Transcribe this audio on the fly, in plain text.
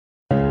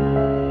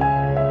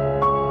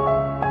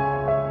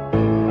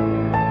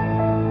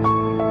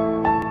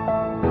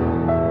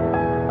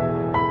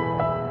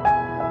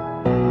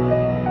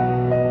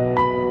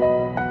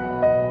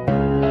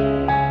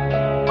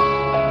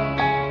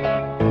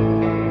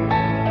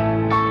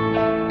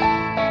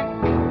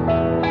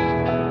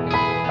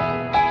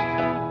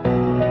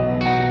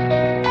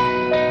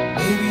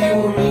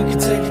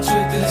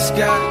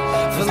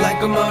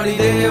I'm already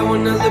there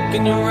when I look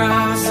in your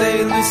eyes.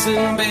 Say,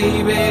 listen,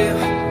 baby,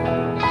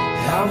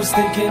 I was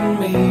thinking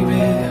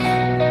maybe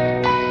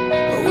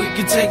we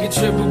could take a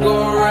trip and go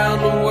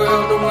around the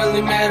world. Don't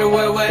really matter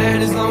where we're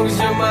at as long as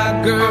you're my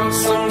girl.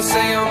 Some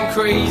say I'm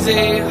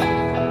crazy,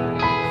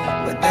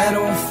 but that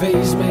don't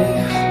faze me.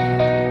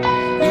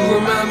 You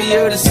remind me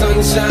of the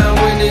sunshine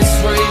when it's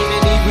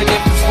raining. Even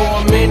if it's for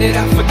a minute,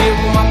 I forget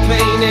what my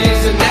pain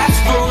is. And that's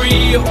for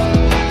real,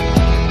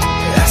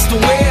 that's the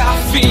way I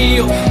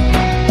feel.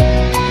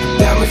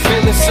 Got me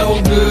feeling so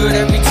good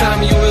every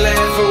time you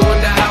laugh. And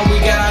wonder how we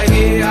got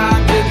here, how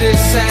did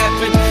this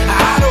happen?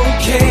 I don't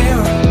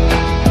care,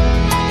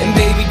 and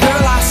baby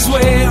girl I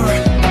swear,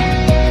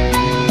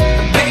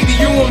 baby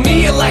you and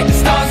me are like the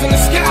stars in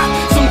the sky.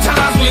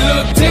 Sometimes we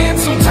look dim,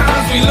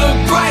 sometimes we look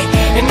bright,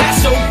 and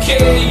that's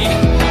okay,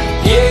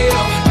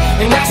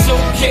 yeah, and that's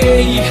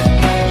okay,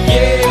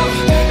 yeah.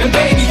 And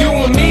baby you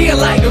and me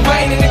are like the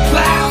rain in the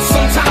clouds.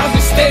 Sometimes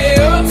we stay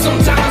up,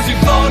 sometimes we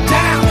fall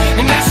down,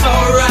 and that's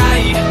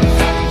alright,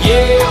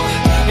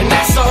 yeah, and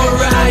that's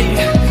alright,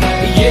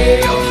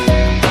 yeah.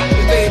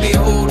 But baby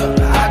hold up,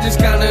 I just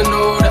kinda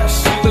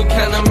noticed you look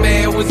kinda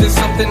mad. Was it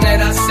something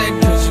that I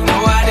said? Cause you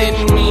know I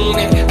didn't mean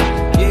it,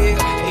 yeah,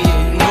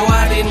 you know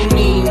I didn't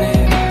mean it.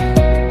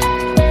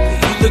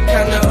 You look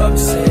kinda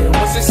upset,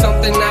 was it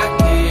something I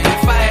did?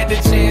 If I had the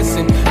chance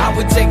and I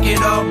would take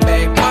it all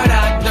back, but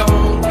I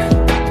don't,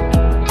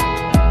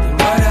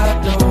 but I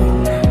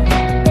don't.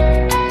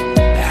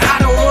 I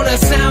don't wanna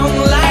sound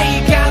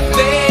like I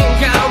think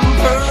I'm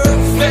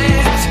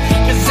perfect,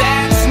 cause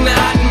that's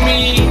not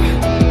me,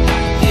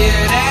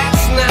 yeah,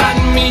 that's not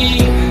me.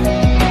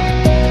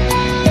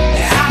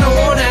 I don't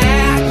wanna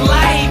act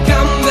like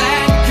I'm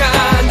that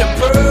kind of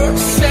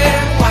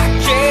person. Why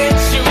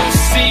can't you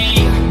see?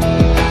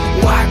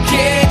 Why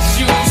can't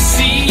you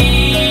see?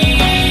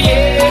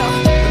 Yeah,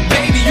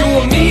 baby you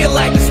and me are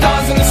like the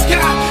stars in the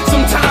sky.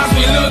 Sometimes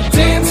we look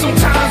dim,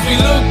 sometimes we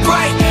look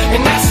bright,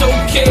 and that's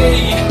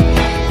okay,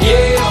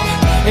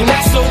 yeah, and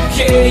that's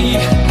okay,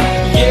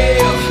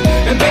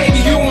 yeah. And baby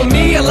you and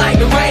me are like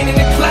the rain in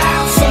the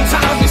clouds.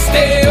 Sometimes we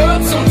stay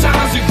up,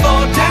 sometimes we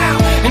fall down,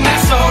 and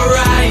that's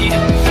alright,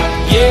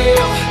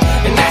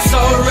 yeah, and that's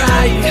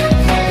alright,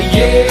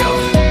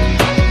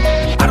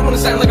 yeah. I don't wanna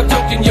sound like I'm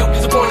joking, yo,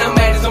 cause the point I'm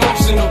at is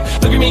emotional.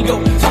 Look at me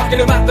go,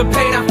 talking about the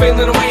pain I feel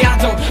in a way I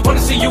don't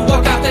wanna see you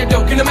walk out that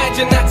door. Can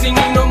imagine not seeing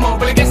you no more,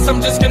 but I guess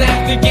I'm just gonna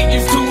have to get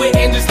used to it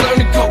and just learn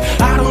to cope.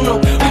 I don't know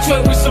which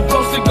way we're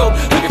supposed to go.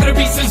 Look at the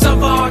pieces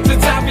of our hearts,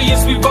 it's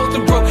obvious we both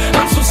are broke.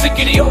 I'm so sick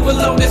of the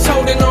overload that's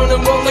holding on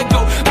and won't let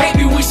go.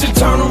 Maybe we should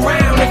turn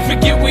around and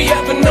forget we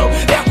ever know.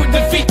 That would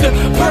defeat the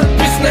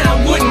purpose now,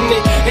 wouldn't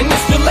it? And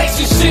this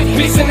relationship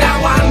isn't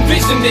how I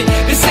envisioned it.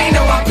 This ain't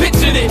how I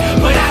pictured it,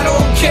 but I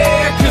don't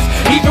care, cause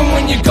even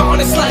when you're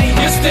gone it's like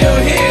you're still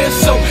here.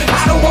 So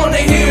I don't wanna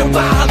hear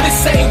about how this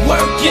ain't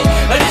working,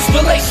 or this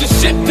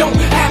relationship don't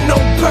have no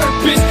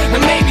purpose.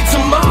 And maybe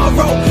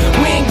tomorrow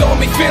we ain't gonna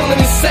be feeling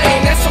the same.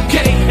 That's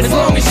okay, as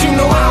long as you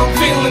know how I'm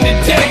feeling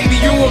today. Baby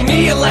you and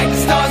me are like the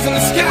stars in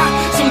the sky.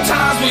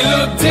 Sometimes we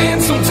look dim,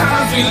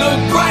 sometimes we look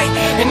bright,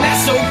 and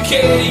that's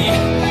okay,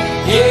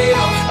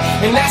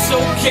 yeah, and that's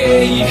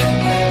okay,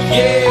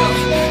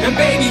 yeah. And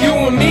baby you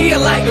and me are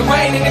like the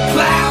rain in the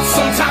clouds.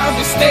 Sometimes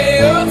we stay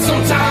up,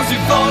 sometimes we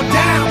fall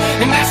down,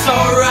 and that's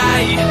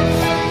alright,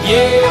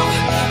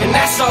 yeah, and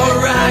that's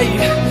alright,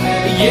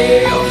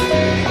 yeah.